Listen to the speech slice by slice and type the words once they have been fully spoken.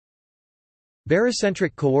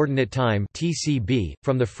Barycentric Coordinate Time (TCB),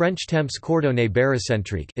 from the French Temps coordonnées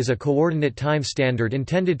barycentriques, is a coordinate time standard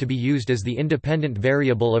intended to be used as the independent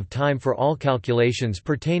variable of time for all calculations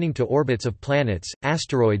pertaining to orbits of planets,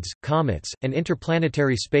 asteroids, comets, and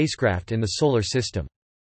interplanetary spacecraft in the Solar System.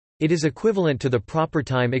 It is equivalent to the proper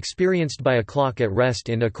time experienced by a clock at rest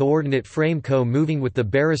in a coordinate frame co-moving with the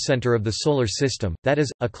barycenter of the Solar System, that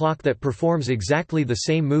is, a clock that performs exactly the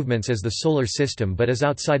same movements as the Solar System but is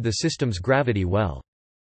outside the system's gravity well.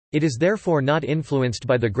 It is therefore not influenced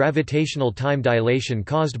by the gravitational time dilation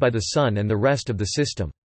caused by the Sun and the rest of the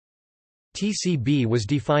system. TCB was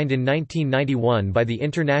defined in 1991 by the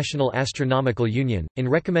International Astronomical Union. In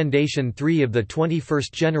Recommendation 3 of the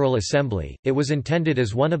 21st General Assembly, it was intended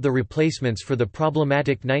as one of the replacements for the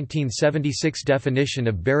problematic 1976 definition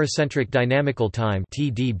of barycentric dynamical time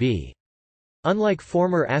 (TDB). Unlike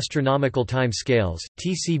former astronomical time scales,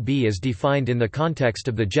 TCB is defined in the context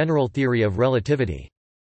of the general theory of relativity.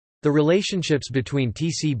 The relationships between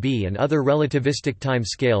TCB and other relativistic time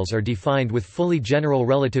scales are defined with fully general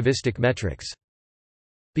relativistic metrics.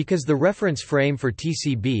 Because the reference frame for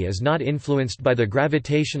TCB is not influenced by the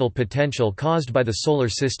gravitational potential caused by the Solar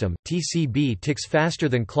System, TCB ticks faster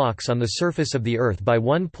than clocks on the surface of the Earth by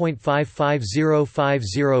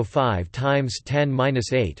 1.550505 times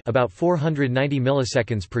 10⁻⁸, about 490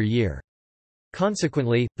 milliseconds per year.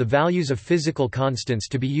 Consequently, the values of physical constants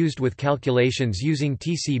to be used with calculations using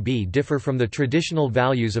TCB differ from the traditional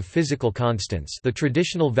values of physical constants. The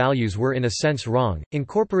traditional values were in a sense wrong,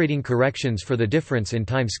 incorporating corrections for the difference in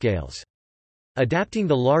time scales. Adapting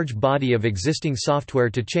the large body of existing software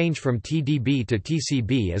to change from TDB to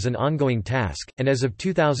TCB is an ongoing task, and as of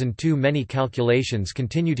 2002 many calculations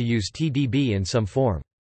continue to use TDB in some form.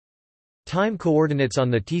 Time coordinates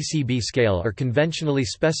on the TCB scale are conventionally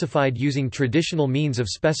specified using traditional means of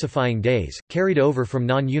specifying days, carried over from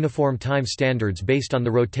non-uniform time standards based on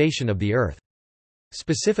the rotation of the Earth.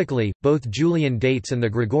 Specifically, both Julian dates and the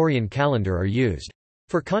Gregorian calendar are used.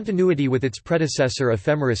 For continuity with its predecessor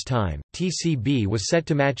ephemeris time, TCB was set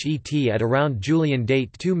to match ET at around Julian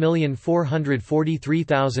date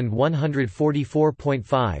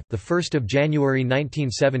 2,443,144.5, the 1st of January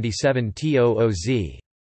 1977 TOOZ.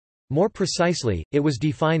 More precisely, it was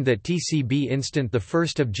defined that TCB instant 1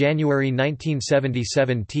 January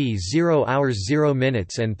 1977 T 0 hours 0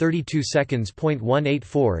 minutes and 32 seconds.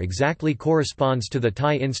 184 exactly corresponds to the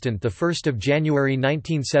TIE instant 1 January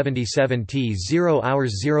 1977 T 0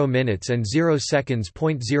 hours 0 minutes and 0 seconds.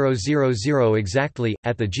 000 exactly,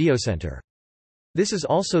 at the geocenter. This is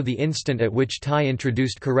also the instant at which TIE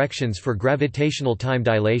introduced corrections for gravitational time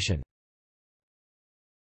dilation.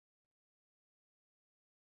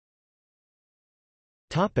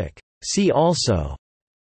 See also: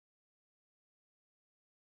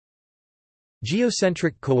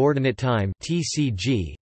 Geocentric coordinate time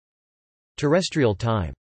 (TCG), terrestrial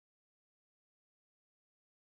time.